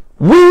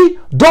 We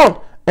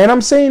don't. And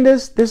I'm saying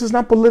this is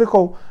not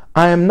political.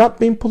 I am not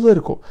being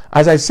political.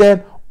 As I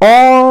said,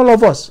 all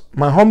of us,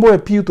 my humble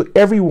appeal to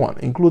everyone,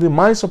 including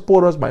my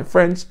supporters, my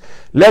friends,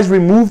 let's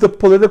remove the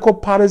political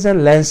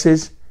partisan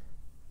lenses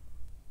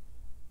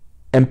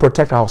and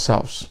protect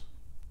ourselves.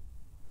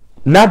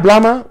 Nat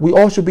Blama, we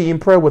all should be in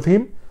prayer with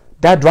him.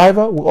 That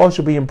driver, we all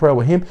should be in prayer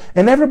with him.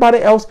 And everybody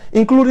else,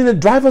 including the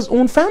driver's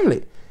own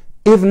family.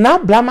 If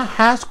Nat Blama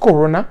has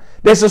corona,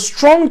 there's a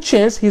strong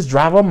chance his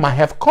driver might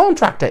have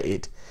contracted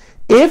it.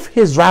 If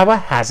his driver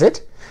has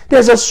it,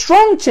 there's a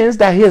strong chance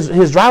that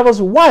his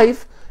driver's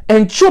wife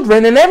and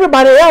children and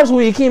everybody else who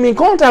he came in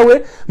contact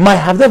with might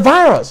have the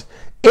virus.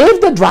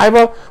 If the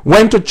driver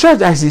went to church,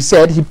 as he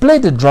said, he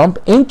played the drum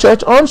in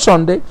church on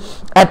Sunday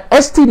at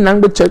St.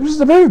 Nangbe Church, which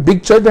is a very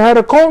big church. They had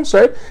a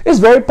concert. It's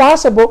very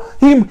possible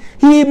he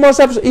might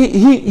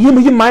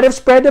have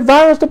spread the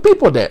virus to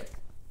people there.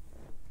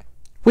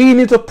 We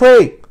need to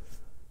pray.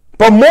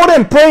 But more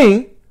than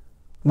praying,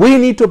 we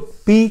need to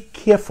be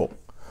careful.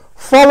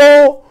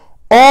 Follow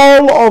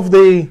all of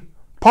the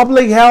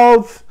public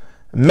health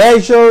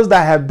measures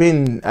that have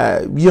been,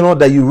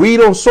 that you read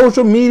on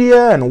social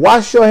media, and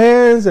wash your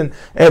hands and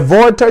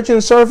avoid touching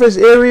surface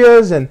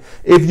areas. And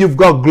if you've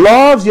got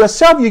gloves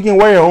yourself, you can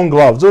wear your own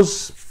gloves.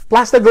 Those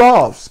plastic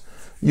gloves.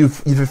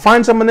 If you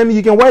find some of them,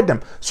 you can wear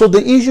them. So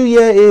the issue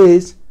here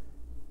is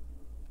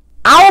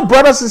our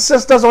brothers and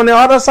sisters on the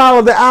other side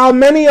of the aisle,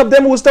 many of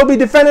them will still be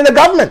defending the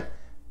government.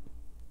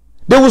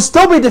 They will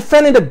still be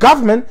defending the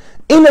government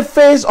in the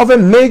face of a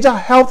major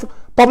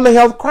public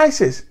health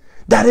crisis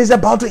that is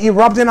about to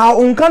erupt in our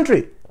own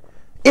country.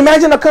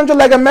 Imagine a country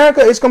like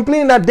America is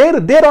complaining that they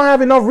don't have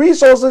enough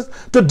resources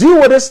to deal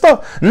with this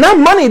stuff. Not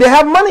money, they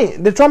have money.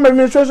 The Trump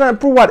administration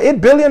approved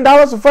 $8 billion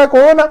to fight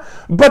corona,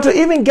 but to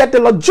even get the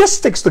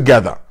logistics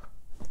together,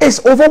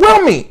 it's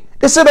overwhelming.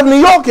 The city of New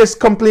York is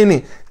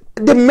complaining.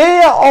 The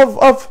mayor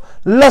of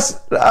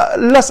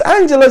Los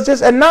Angeles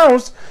just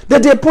announced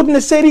that they're putting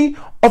the city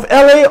of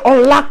LA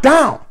on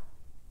lockdown.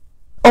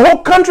 A whole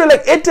country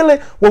like Italy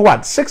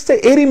with 60,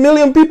 80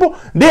 million people,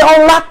 they're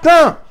on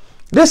lockdown.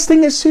 This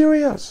thing is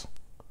serious.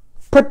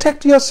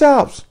 Protect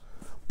yourselves.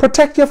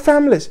 Protect your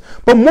families.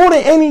 But more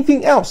than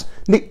anything else,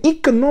 the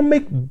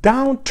economic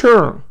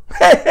downturn.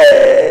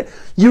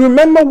 You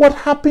remember what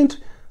happened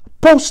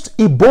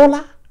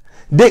post-Ebola?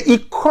 The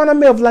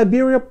economy of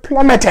Liberia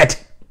plummeted.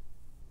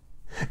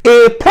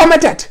 It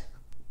plummeted.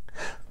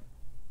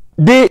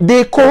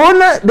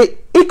 The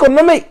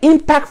economic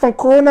impact from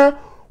corona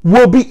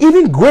will be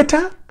even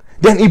greater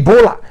than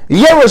Ebola.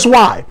 Here is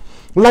why.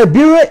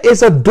 Liberia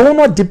is a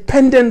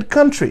donor-dependent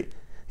country.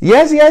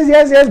 Yes.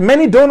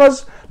 Many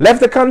donors left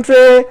the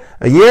country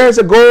years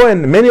ago,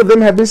 and many of them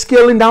have been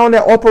scaling down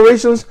their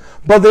operations,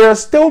 but there are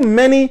still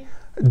many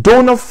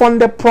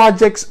donor-funded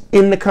projects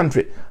in the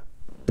country.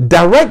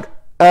 Direct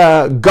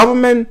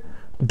government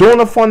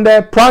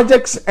donor-funded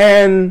projects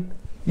and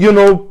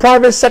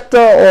private sector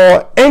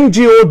or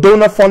NGO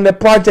donor-funded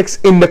projects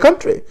in the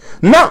country.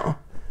 Now,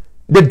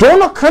 the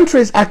donor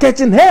countries are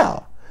catching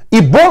hell.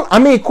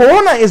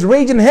 Corona is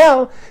raging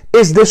hell,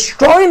 is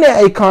destroying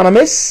their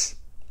economies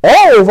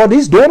all over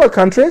these donor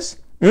countries.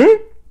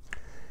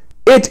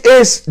 It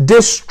is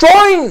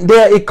destroying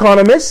their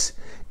economies.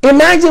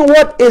 Imagine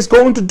what it's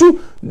going to do.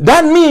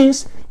 That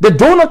means the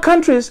donor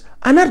countries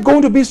are not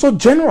going to be so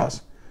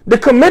generous. The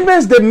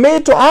commitments they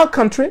made to our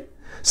country,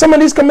 some of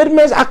these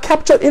commitments are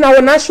captured in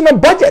our national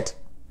budget.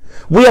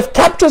 We have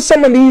captured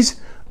some of these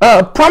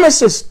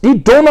promises,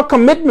 these donor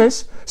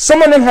commitments.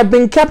 Some of them have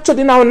been captured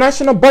in our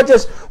national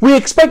budgets. We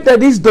expect that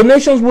these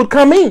donations would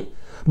come in.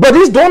 But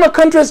these donor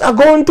countries are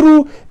going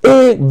through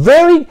a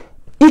very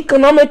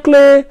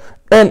economically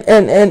and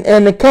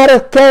a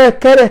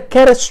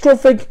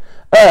catastrophic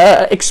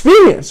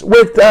experience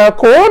with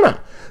corona.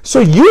 So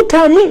you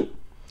tell me,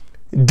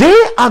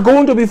 they are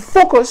going to be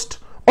focused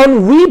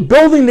on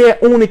rebuilding their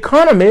own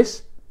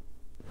economies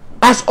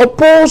as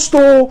opposed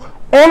to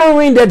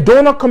honoring their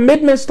donor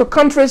commitments to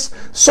countries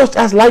such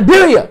as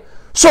Liberia.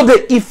 So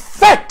the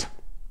effect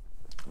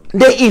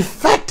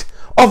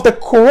of the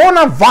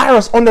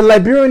coronavirus on the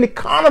Liberian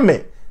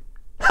economy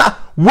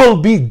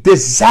will be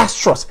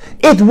disastrous.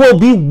 It will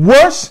be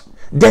worse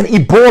than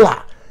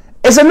Ebola.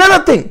 It's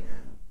another thing.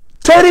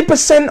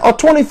 30% or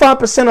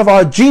 25% of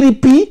our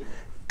GDP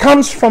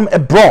comes from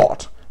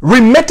abroad.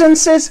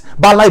 remittances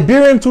by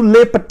Liberians who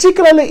live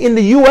particularly in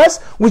the U.S.,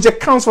 which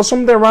accounts for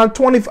something around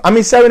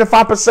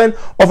 75%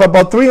 of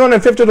about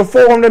 $350 to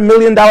 $400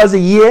 million a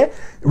year,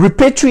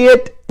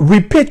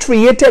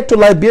 repatriated to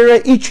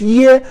Liberia each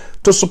year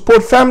to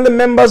support family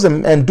members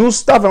and do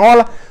stuff and all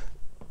that.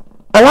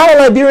 A lot of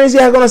Liberians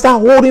here are going to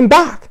start holding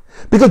back,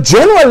 because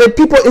generally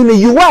people in the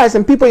U.S.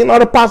 and people in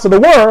other parts of the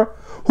world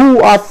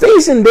who are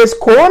facing this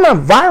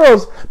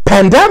coronavirus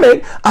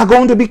pandemic are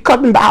going to be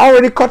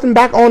already cutting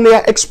back on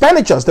their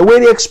expenditures, the way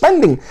they're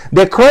expending.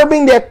 They're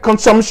curbing their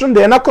consumption.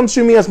 They're not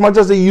consuming as much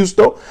as they used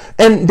to,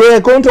 and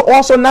they're going to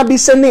also not be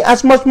sending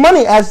as much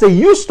money as they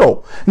used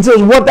to. And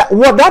so what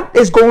that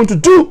is going to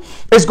do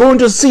is going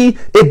to see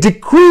a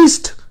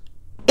decreased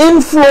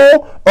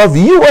inflow of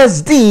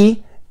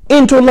USD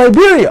into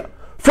Liberia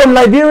from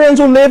Liberians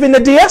who live in the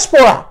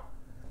diaspora.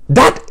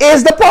 That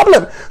is the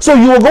problem. So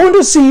you are going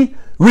to see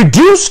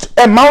reduced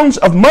amounts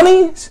of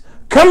money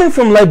coming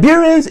from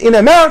Liberians in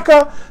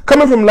America,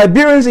 coming from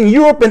Liberians in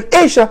Europe and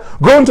Asia,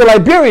 going to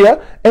Liberia.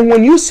 And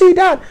when you see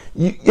that,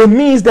 it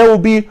means there will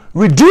be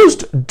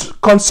reduced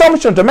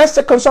consumption,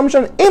 domestic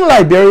consumption in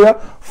Liberia,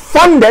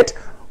 funded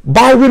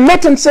by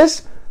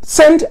remittances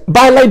sent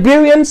by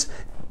Liberians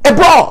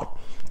abroad.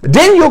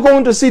 Then you're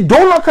going to see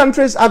donor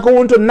countries are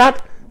going to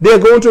they're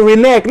going to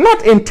renege,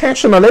 not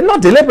intentionally,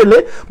 not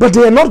deliberately, but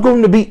they are not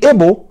going to be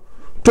able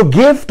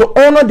to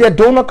honor their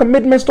donor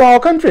commitments to our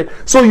country.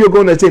 So you're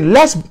going to see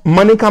less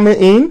money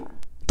coming in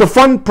to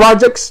fund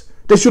projects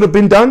that should have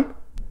been done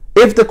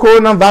if the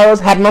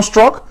coronavirus had not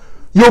struck.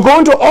 You're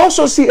going to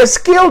also see a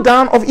scale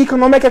down of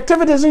economic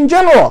activities in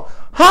general.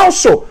 How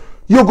so?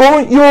 You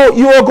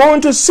are going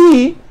to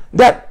see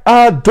that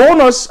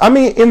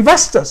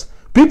investors,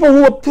 people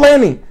who are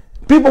planning,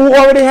 people who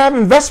already have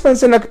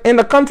investments in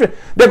the country,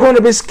 they're going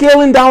to be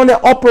scaling down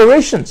their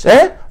operations.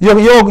 You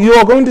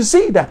are going to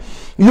see that.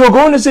 You're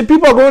going to see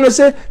people are going to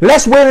say,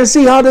 let's wait and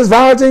see how this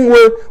virus thing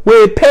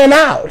will pan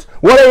out.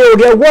 Whether it will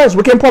get worse,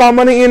 we can put our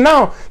money in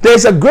now.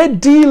 There's a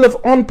great deal of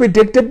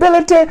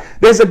unpredictability.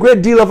 There's a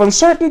great deal of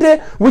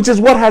uncertainty, which is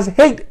what has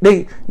hit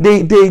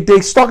the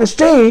stock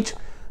exchange,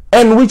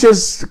 and which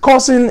is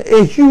causing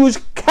a huge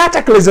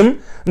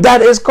cataclysm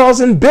that is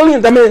causing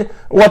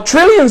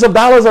trillions of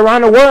dollars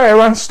around the world,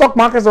 around stock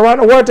markets around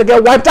the world, to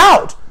get wiped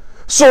out.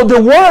 So the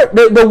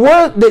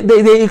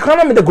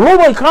economy, the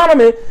global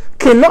economy,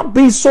 cannot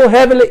be so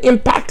heavily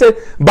impacted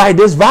by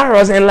this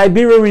virus, and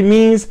Liberia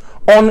remains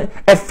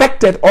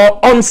unaffected or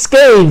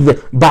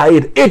unscathed by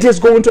it. It is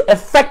going to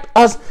affect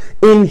us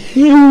in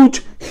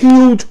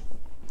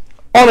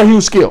on a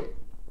huge scale.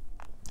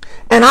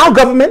 And our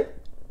government,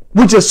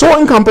 which is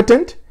so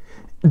incompetent,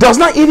 does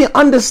not even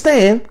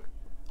understand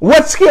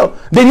what scale.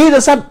 They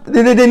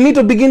need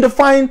to begin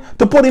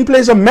to put in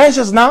place some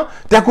measures now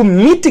that could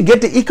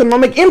mitigate the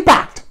economic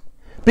impact.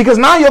 Because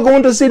now you're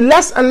going to see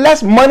less and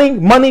less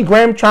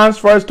MoneyGram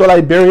transfers to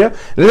Liberia,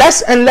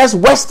 less and less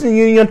Western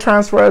Union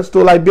transfers to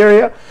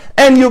Liberia,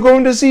 and you're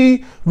going to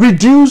see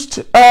reduced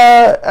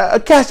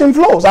cash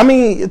inflows.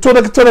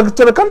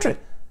 To the country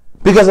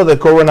because of the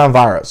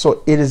coronavirus.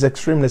 So it is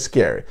extremely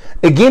scary.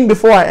 Again,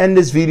 before I end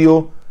this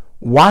video,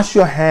 wash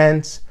your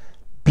hands,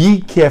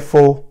 be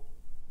careful.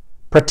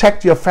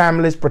 Protect your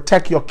families,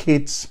 protect your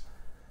kids,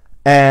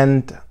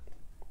 and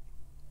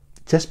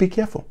just be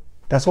careful.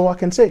 That's all I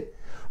can say.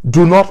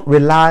 Do not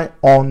rely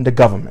on the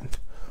government.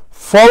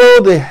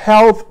 Follow the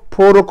health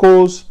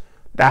protocols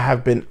that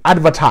have been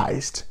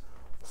advertised.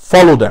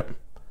 Follow them.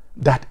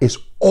 That is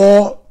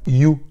all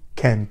you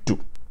can do.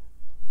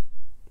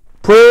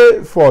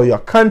 Pray for your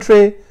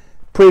country.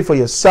 Pray for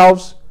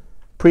yourselves.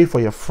 Pray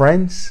for your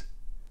friends.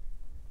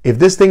 If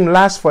this thing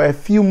lasts for a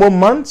few more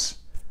months,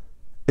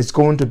 it's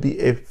going to be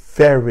a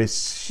very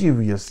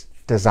serious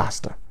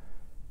disaster.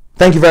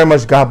 Thank you very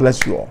much. God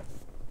bless you all.